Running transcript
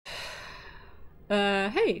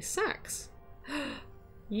Hey, Sax!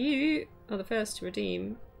 You are the first to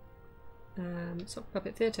redeem Sock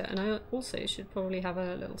Puppet Theatre, and I also should probably have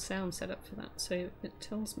a little sound set up for that so it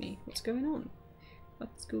tells me what's going on.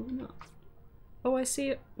 What's going on? Oh, I see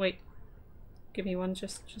it. Wait. Give me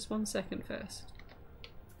just 1 second first.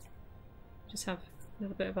 Just have a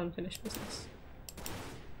little bit of unfinished business.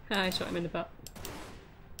 Ah, I shot him in the butt.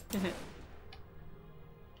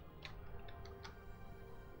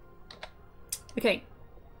 Okay.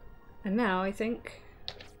 And now I think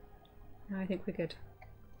we're good.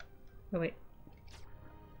 Oh wait.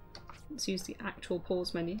 Let's use the actual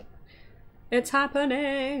pause menu. It's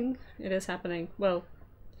happening! It is happening. Well,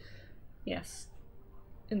 yes.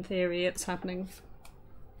 In theory, it's happening.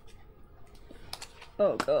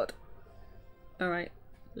 Oh god. Alright.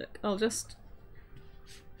 Look, I'll just...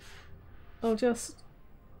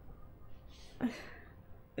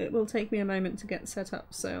 It will take me a moment to get set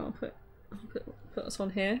up, so I'll put us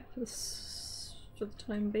on here for the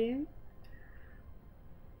time being.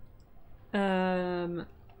 And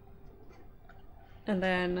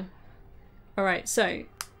then... Alright, so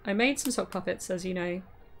I made some sock puppets, as you know.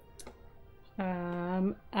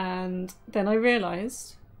 And then I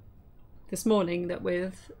realised this morning that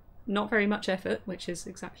with not very much effort, which is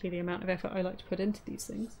exactly the amount of effort I like to put into these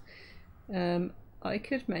things, I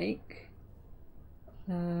could make...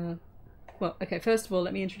 well, okay, first of all,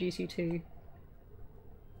 let me introduce you to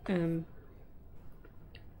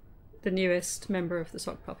the newest member of the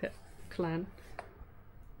sock puppet clan,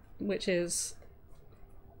 which is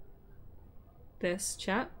this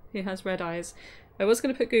chap who has red eyes. I was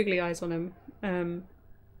going to put googly eyes on him,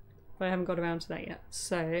 but I haven't got around to that yet.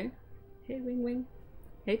 So, hey Wing Wing,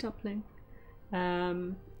 hey Dumpling.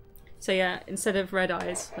 So yeah, instead of red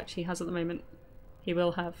eyes, which he has at the moment, he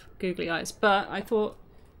will have googly eyes. But I thought,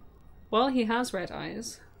 well, he has red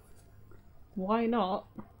eyes, why not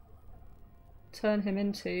turn him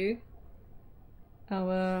into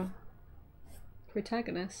our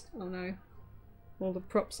protagonist? Oh no, all the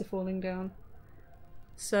props are falling down.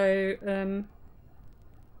 So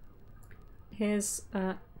here's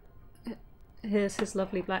his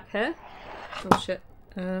lovely black hair. Oh shit,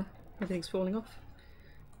 everything's falling off.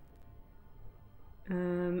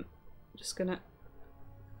 Just gonna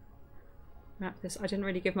wrap this. I didn't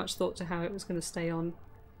really give much thought to how it was going to stay on.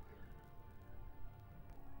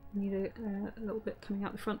 Need a little bit coming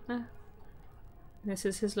out the front there. This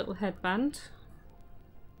is his little headband.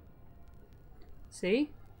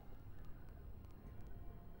 See?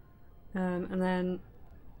 And then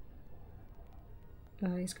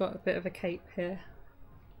he's got a bit of a cape here.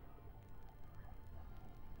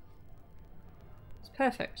 It's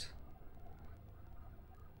perfect.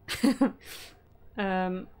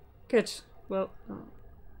 Good. Well,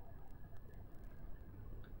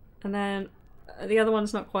 and then the other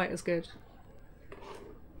one's not quite as good,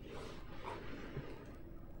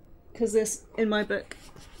 because this, in my book,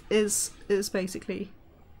 is basically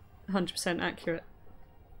 100% accurate.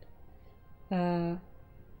 I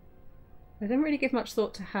didn't really give much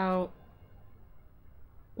thought to how,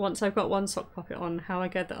 once I've got one sock puppet on, how I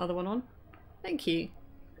get the other one on. Thank you.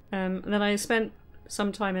 And then I spent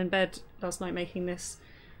some time in bed last night making this.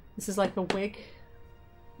 This is like a wig,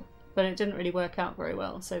 but it didn't really work out very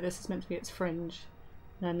well. So this is meant to be its fringe,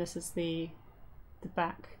 and then this is the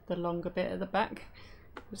back, the longer bit at the back.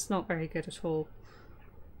 It's not very good at all.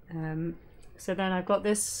 So then I've got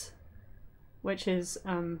this, which is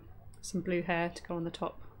some blue hair to go on the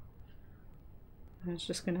top. I was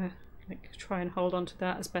just gonna like try and hold on to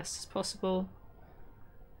that as best as possible.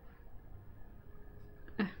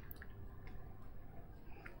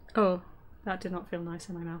 Oh, that did not feel nice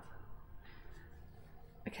in my mouth.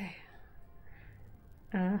 Okay.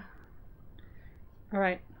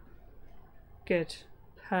 Alright. Good.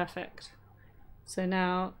 Perfect. So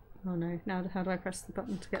now... Oh no, now how do I press the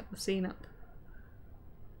button to get the scene up?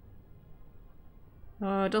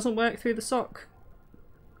 Oh, it doesn't work through the sock.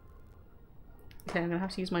 Okay, I'm gonna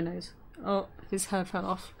have to use my nose. Oh, his hair fell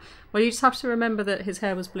off. Well, you just have to remember that his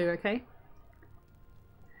hair was blue, okay?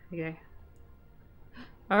 There you go.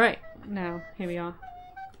 Alright, now, here we are.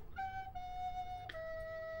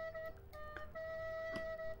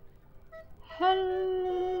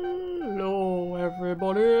 Hello,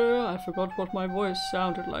 everybody. I forgot what my voice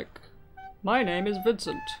sounded like. My name is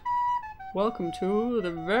Vincent. Welcome to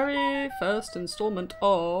the very first installment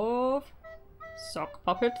of Sock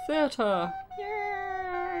Puppet Theatre.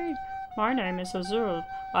 Yay! My name is Azul.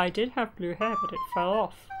 I did have blue hair, but it fell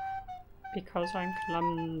off. Because I'm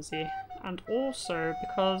clumsy. And also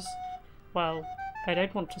because, well, I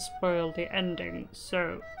don't want to spoil the ending,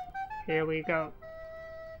 so here we go.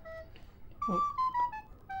 Oh,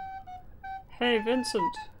 Hey,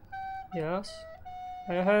 Vincent. Yes?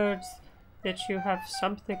 I heard that you have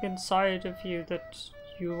something inside of you that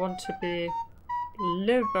you want to be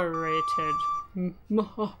liberated.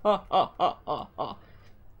 What?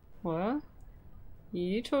 Are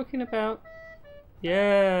you talking about?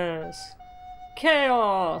 Yes.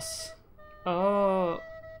 Chaos! Oh.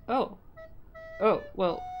 Oh. Oh,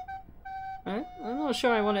 well. I'm not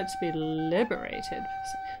sure I want it to be liberated.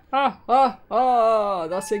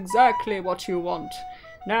 That's exactly what you want.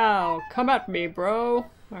 Now, come at me, bro.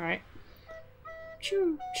 Alright.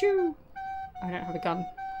 Choo, choo. I don't have a gun.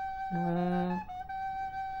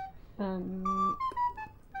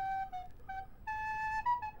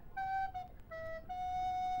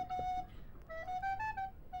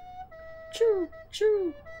 Choo,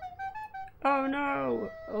 choo. Oh no!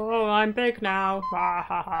 Oh, I'm big now. Ha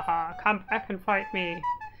ha ha ha. Come back and fight me.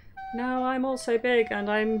 No, I'm also big and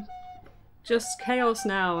I'm just chaos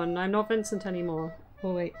now and I'm not Vincent anymore.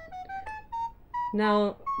 Oh wait.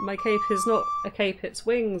 Now my cape is not a cape, it's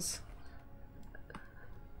wings.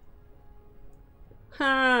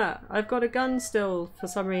 Ha! I've got a gun still for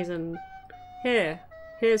some reason.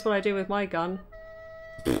 Here's what I do with my gun.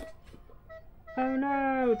 Oh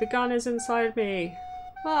no! The gun is inside me.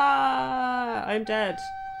 Ah! I'm dead.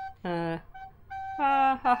 Ha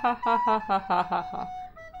ha ha ha ha ha ha ha ha.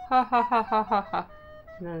 Ha ha ha ha ha ha.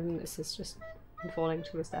 And then this is just falling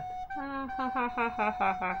to his death. Ha ha ha ha ha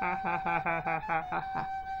ha ha ha ha ha ha ha ha.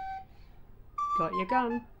 Got your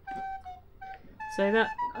gun. So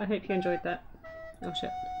that, I hope you enjoyed that. Oh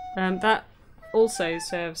shit. That also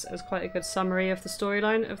serves as quite a good summary of the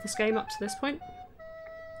storyline of this game up to this point.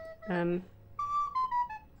 And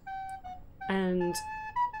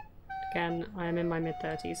again, I am in my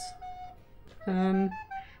mid-30s.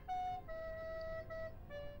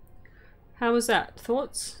 How was that?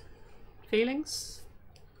 Thoughts? Feelings?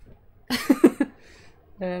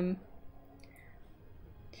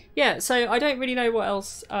 Yeah, so I don't really know what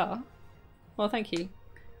else are. Well, thank you.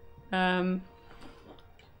 I'm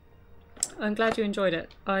glad you enjoyed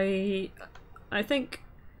it. I think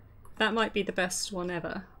that might be the best one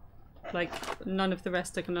ever. Like, none of the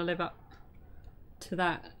rest are gonna live up to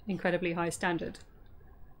that incredibly high standard.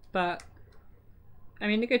 But I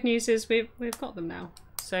mean, the good news is we've got them now.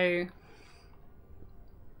 So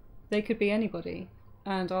they could be anybody,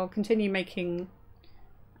 and I'll continue making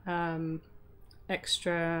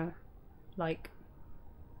extra like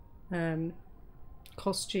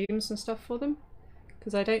costumes and stuff for them,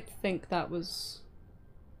 because I don't think that was,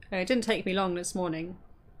 it didn't take me long this morning.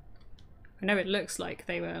 I know it looks like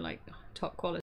they were like top quality.